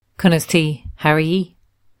Cunas T, how are ye?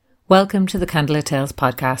 Welcome to the Candlelit Tales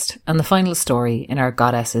podcast and the final story in our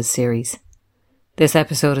Goddesses series. This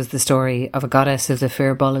episode is the story of a goddess of the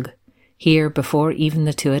Fir Bolg, here before even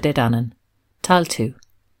the Tuatha Dé Danann, Taltu,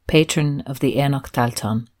 patron of the Éannacht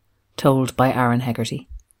Dalton, told by Aaron Hegarty.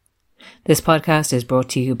 This podcast is brought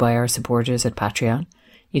to you by our supporters at Patreon.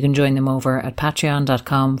 You can join them over at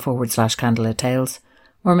patreon.com/Candlelit Tales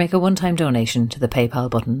or make a one-time donation to the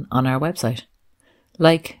PayPal button on our website.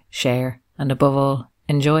 Like, share, and above all,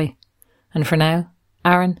 enjoy. And for now,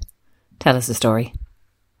 Aaron, tell us the story.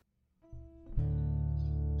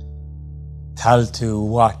 Taltu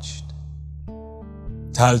watched.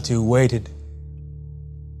 Taltu waited.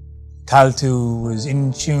 Taltu was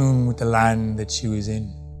in tune with the land that she was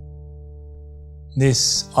in.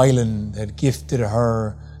 This island had gifted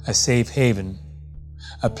her a safe haven,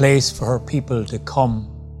 a place for her people to come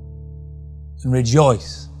and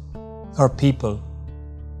rejoice, her people,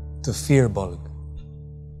 the Fir Bolg.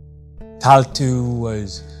 Taltu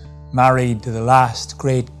was married to the last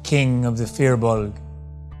great king of the Fir Bolg,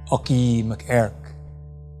 Ucky MacEirc.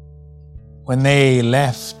 When they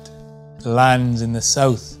left the lands in the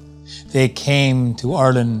south, they came to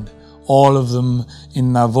Ireland, all of them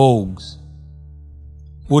in navogues,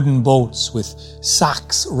 wooden boats with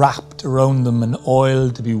sacks wrapped around them and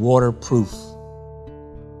oil to be waterproof.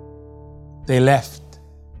 They left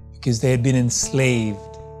because they had been enslaved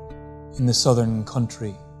in the southern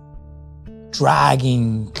country,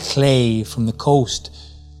 dragging clay from the coast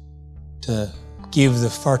to give the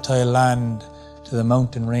fertile land to the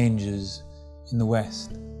mountain ranges in the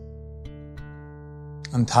west.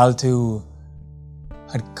 And Taltu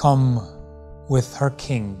had come with her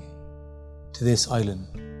king to this island.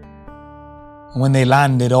 And when they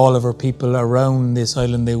landed, all of her people around this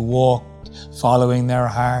island, they walked following their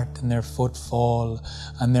heart and their footfall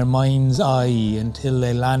and their mind's eye until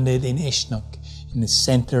they landed in Uisneach in the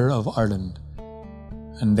centre of Ireland.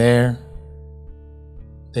 And there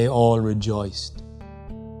they all rejoiced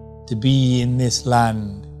to be in this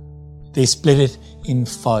land. They split it in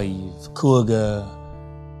 5, Cuaga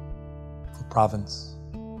for province,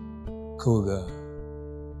 Cuaga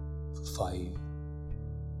for 5.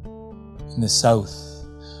 In the south,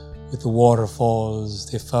 with the waterfalls,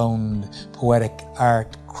 they found poetic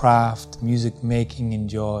art, craft, music making and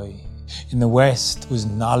joy. In the west was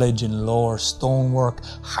knowledge and lore, stonework,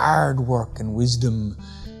 hard work and wisdom.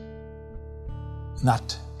 And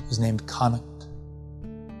that was named Connacht.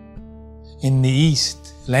 In the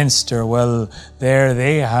east, Leinster, well, there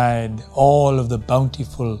they had all of the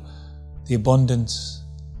bountiful, the abundance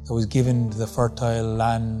that was given to the fertile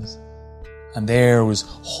lands. And there was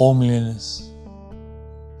homeliness,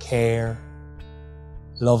 care,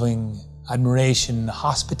 loving, admiration,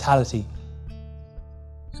 hospitality.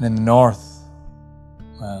 And in the north,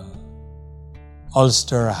 well,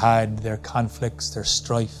 Ulster had their conflicts, their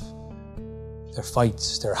strife, their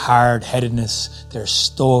fights, their hard-headedness, their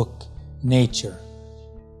stoic nature.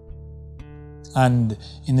 And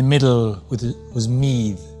in the middle was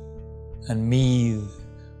Meath, and Meath,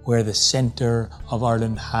 where the centre of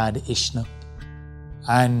Ireland had Uisneach,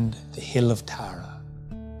 and the hill of Tara,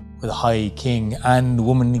 where the high king and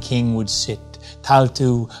woman king would sit,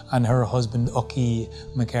 Taltu and her husband Ucky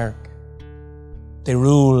MacEirc. They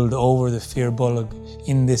ruled over the Fir Bolg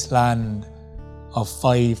in this land of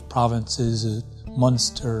 5 provinces,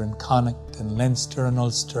 Munster and Connacht and Leinster and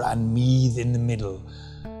Ulster and Meath in the middle.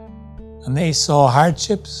 And they saw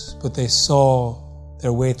hardships, but they saw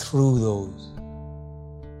their way through those.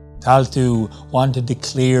 Taltu wanted to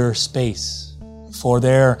clear space for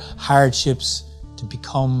their hardships to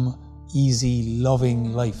become easy,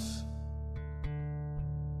 loving life.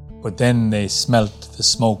 But then they smelt the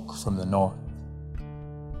smoke from the north.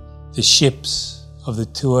 The ships of the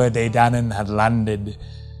Tuatha Dé Danann had landed,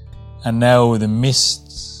 and now the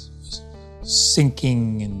mists was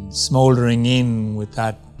sinking and smouldering in with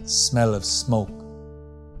that smell of smoke.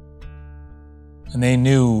 And they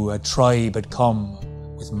knew a tribe had come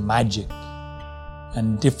with magic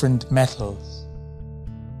and different metals,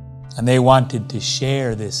 and they wanted to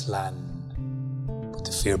share this land, but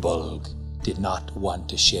the Fir Bolg did not want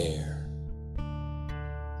to share.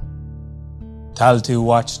 Taltu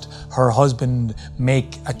watched her husband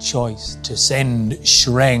make a choice to send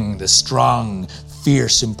Shreng, the strong,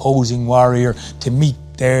 fierce, imposing warrior, to meet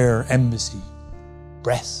their embassy.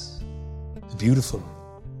 Bress, the beautiful.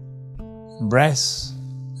 And Bress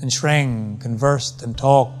and Shreng conversed and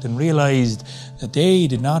talked and realised that they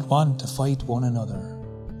did not want to fight one another.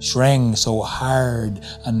 Shreng, so hard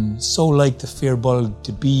and so like the Fir Bolg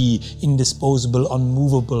to be indisposable,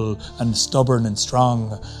 unmovable and stubborn and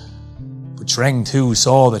strong. But Shreng too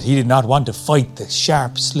saw that he did not want to fight the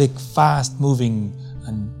sharp, slick, fast-moving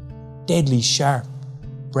and deadly sharp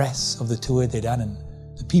breaths of the Tuatha Dé Danann,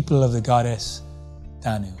 the people of the goddess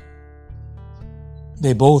Danu.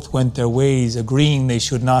 They both went their ways, agreeing they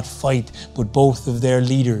should not fight, but both of their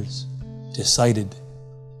leaders decided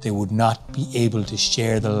they would not be able to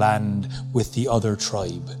share the land with the other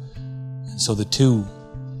tribe. And so the two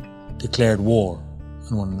declared war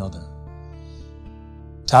on one another.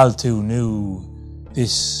 Taltu knew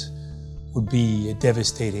this would be a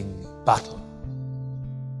devastating battle.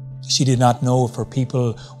 She did not know if her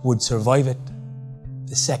people would survive it,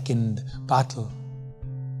 the second battle.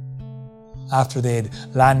 After they had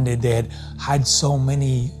landed, they had so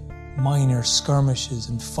many minor skirmishes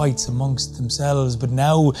and fights amongst themselves, but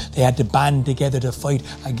now they had to band together to fight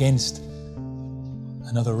against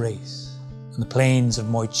another race on the plains of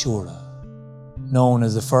Moichura, known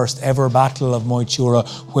as the first ever Battle of Moichura,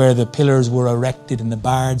 where the pillars were erected and the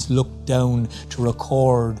bards looked down to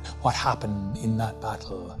record what happened in that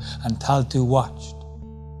battle. And Taltu watched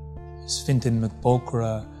as Fintan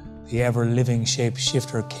MacBocra, the ever-living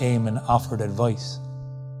shape-shifter, came and offered advice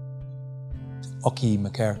to Ucky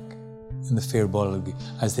MacEarc and the Fir Bolg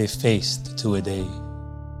as they faced the Tuatha Dé.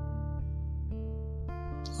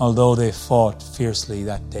 Although they fought fiercely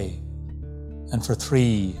that day, and for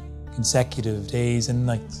 3 consecutive days and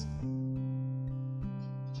nights,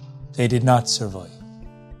 they did not survive,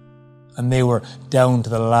 and they were down to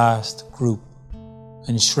the last group,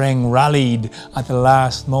 and Shreng rallied at the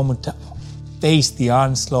last moment to face the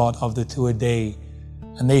onslaught of the Tuatha Dé,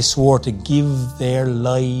 and they swore to give their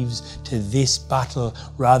lives to this battle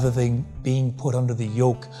rather than being put under the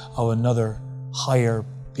yoke of another higher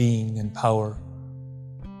being and power.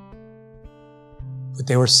 But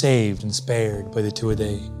they were saved and spared by the Tuatha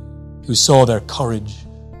Dé, who saw their courage,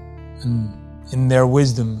 and in their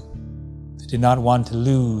wisdom they did not want to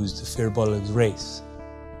lose the Fir Bolg's race.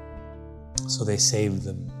 So they saved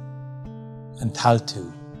them, and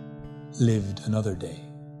Taltu lived another day.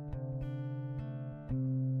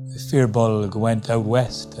 The Fir Bolg went out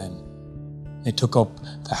west then. They took up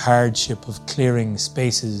the hardship of clearing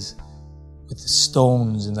spaces with the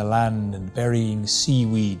stones in the land and burying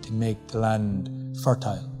seaweed to make the land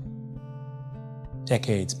fertile.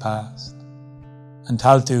 Decades passed, and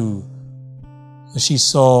Taltu, as she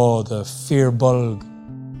saw the Fir Bolg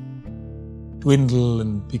dwindle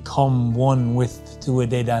and become one with the Tuatha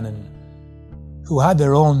Dé Danann, who had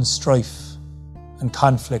their own strife and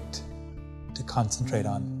conflict to concentrate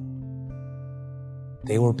on.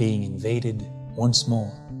 They were being invaded once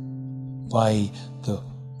more by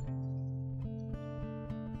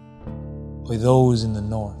those in the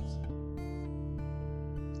north,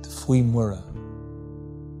 the Fuimura,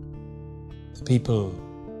 the people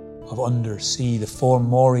of Undersea, the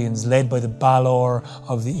Fomorians led by the Balor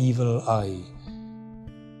of the Evil Eye.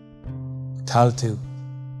 Taltu,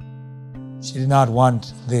 she did not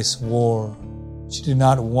want this war. She did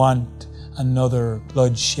not want another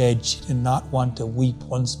bloodshed. She did not want to weep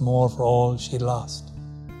once more for all she had lost.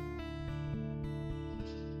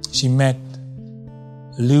 She met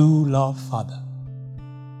Lu Lawfada,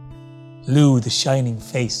 Lu, the shining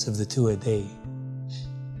face of the Tuatha Dé.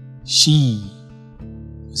 She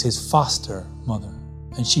was his foster mother,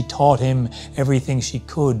 and she taught him everything she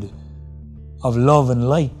could of love and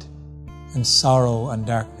light and sorrow and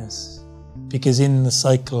darkness, because in the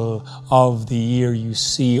cycle of the year you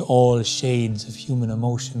see all shades of human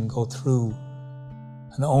emotion go through,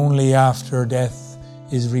 and only after death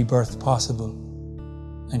is rebirth possible.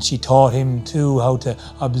 And she taught him too how to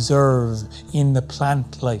observe in the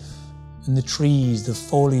plant life, in the trees, the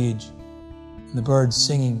foliage, and the birds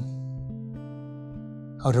singing,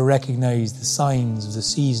 how to recognize the signs of the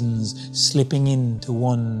seasons slipping into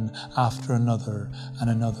one after another and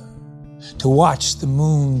another, to watch the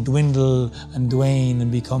moon dwindle and wane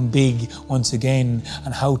and become big once again,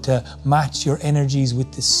 and how to match your energies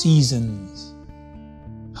with the seasons,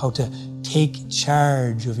 how to take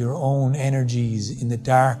charge of your own energies in the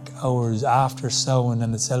dark hours after Samhain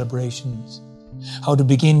and the celebrations, how to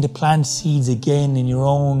begin to plant seeds again in your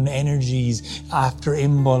own energies after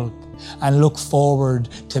Imbolc, and look forward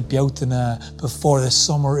to Bealtaine before the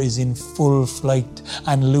summer is in full flight,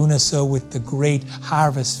 and Lunasa with the great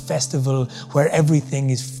harvest festival where everything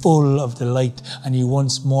is full of delight, and you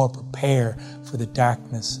once more prepare for the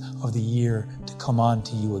darkness of the year to come on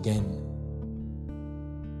to you again.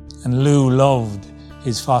 And Lu loved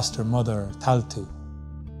his foster mother, Taltu,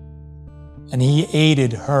 and he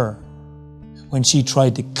aided her when she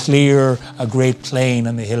tried to clear a great plain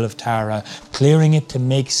on the hill of Tara, clearing it to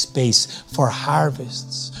make space for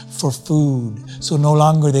harvests, for food, so no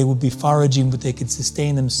longer they would be foraging, but they could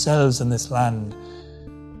sustain themselves on this land.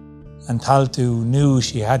 And Taltu knew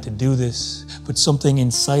she had to do this, but something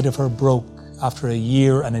inside of her broke after a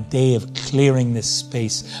year and a day of clearing this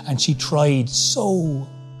space, and she tried so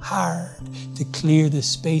hard to clear this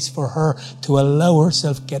space for her, to allow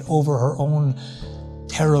herself get over her own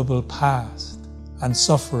terrible past and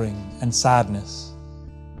suffering and sadness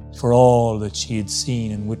for all that she had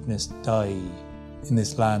seen and witnessed die in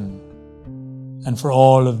this land, and for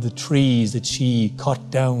all of the trees that she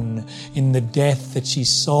cut down. In the death that she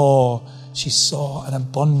saw an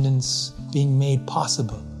abundance being made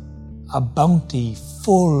possible, a bounty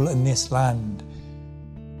full in this land,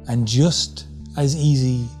 and just as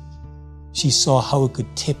easy she saw how it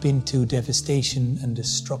could tip into devastation and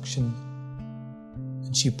destruction.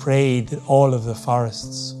 And she prayed that all of the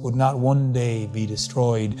forests would not one day be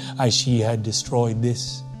destroyed as she had destroyed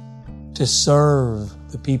this, to serve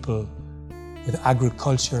the people with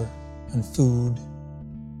agriculture and food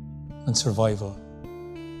and survival.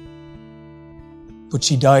 But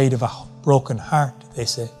she died of a broken heart, they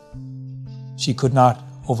say. She could not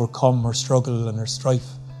overcome her struggle and her strife.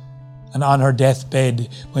 And on her deathbed,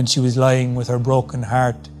 when she was lying with her broken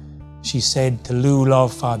heart, she said to Lugh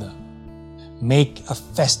Love-Father, "Make a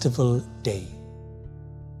festival day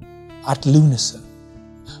at Lughnasa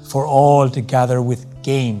for all to gather with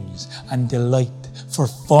games and delight, for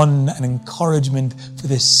fun and encouragement, for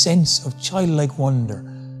the sense of childlike wonder,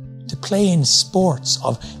 to play in sports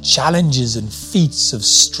of challenges and feats of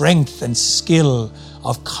strength and skill,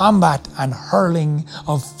 of combat and hurling,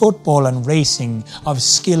 of football and racing, of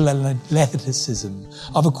skill and athleticism,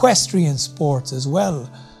 of equestrian sports as well,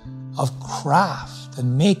 of craft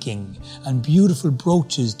and making and beautiful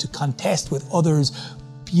brooches, to contest with others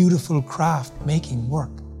beautiful craft making work,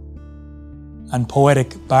 and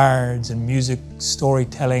poetic bards and music,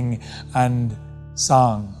 storytelling and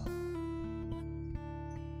song."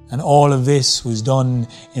 And all of this was done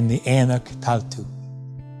in the Éannacht Taltu.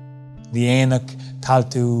 The Éannacht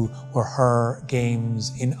Taltu were her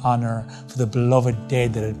games in honour for the beloved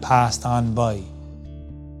dead that had passed on by,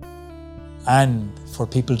 and for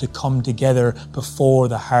people to come together before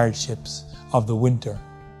the hardships of the winter,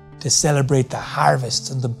 to celebrate the harvests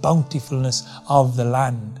and the bountifulness of the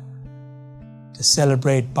land, to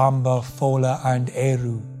celebrate Bamba, Fola and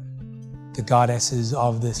Eru, the goddesses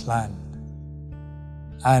of this land,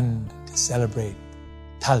 and to celebrate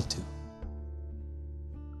Taltu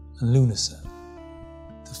and Lughnasa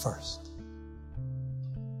the first.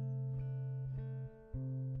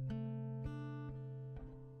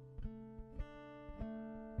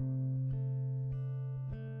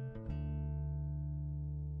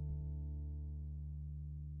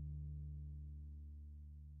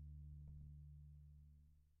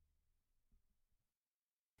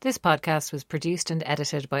 This podcast was produced and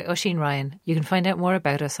edited by Oisín Ryan. You can find out more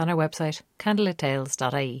about us on our website,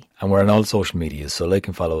 candlelittales.ie. And we're on all social media, so like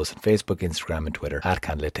and follow us on Facebook, Instagram and Twitter at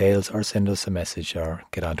Candlelit Tales, or send us a message or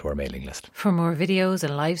get onto our mailing list. For more videos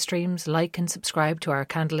and live streams, like and subscribe to our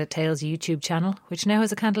Candlelit Tales YouTube channel, which now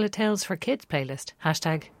has a Candlelit Tales for Kids playlist.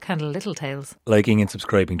 #CandleLittleTales. Liking and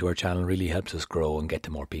subscribing to our channel really helps us grow and get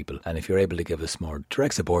to more people. And if you're able to give us more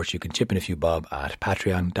direct support, you can chip in a few bob at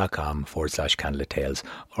patreon.com/Candlelit Tales,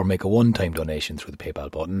 or make a one-time donation through the PayPal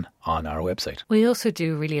button on our website. We also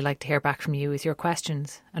do really like to hear back from you with your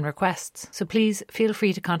questions and requests, so please feel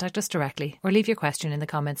free to contact us directly or leave your question in the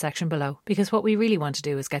comment section below, because what we really want to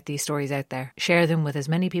do is get these stories out there, share them with as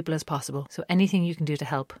many people as possible, so anything you can do to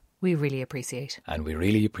help, we really appreciate. And we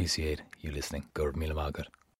really appreciate you listening. Gurb Mila Malgat.